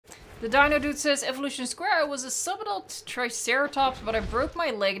The Dino Dude says, Evolution Square, I was a subadult Triceratops, but I broke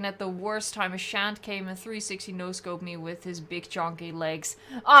my leg, and at the worst time a Shant came and 360 no-scoped me with his big chunky legs.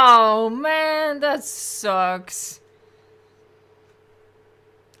 Oh man, that sucks.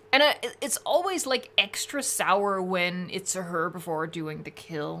 And it's always like extra sour when it's a herbivore doing the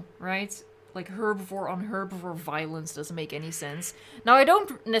kill, right? Like herbivore on herbivore violence doesn't make any sense. Now I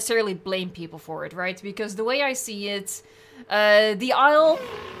don't necessarily blame people for it, right? Because the way I see it, the Isle,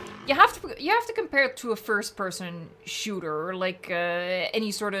 you have to compare it to a first-person shooter, or like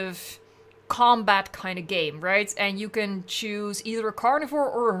any sort of combat kind of game, right? And you can choose either a carnivore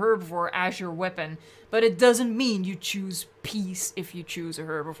or a herbivore as your weapon, but it doesn't mean you choose peace if you choose a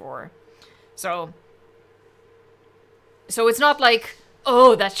herbivore. So it's not like,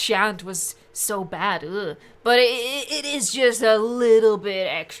 oh, that Shant was so bad, ugh. But it is just a little bit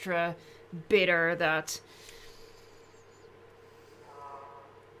extra bitter that...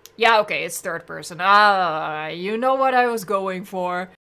 Yeah, okay, it's third person. Ah, you know what I was going for.